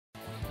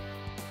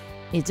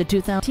It's a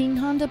 2010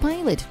 Honda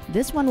Pilot.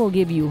 This one will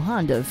give you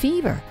Honda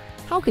fever.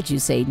 How could you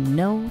say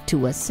no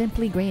to a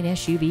simply great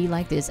SUV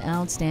like this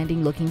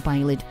outstanding looking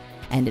Pilot?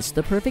 And it's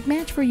the perfect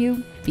match for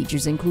you.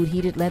 Features include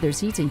heated leather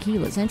seats and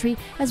keyless entry,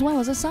 as well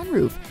as a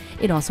sunroof.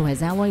 It also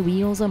has alloy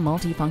wheels, a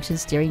multifunction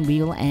steering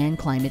wheel, and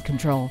climate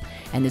control.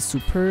 And this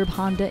superb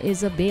Honda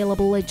is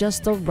available at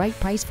just the right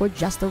price for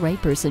just the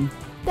right person.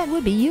 That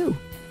would be you.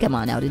 Come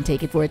on out and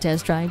take it for a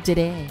test drive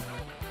today.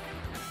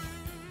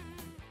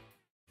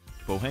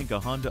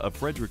 Pohanka Honda of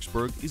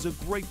Fredericksburg is a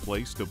great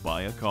place to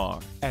buy a car.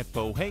 At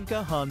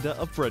Pohanka Honda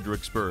of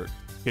Fredericksburg,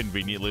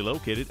 conveniently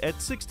located at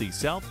 60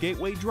 South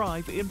Gateway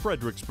Drive in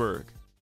Fredericksburg.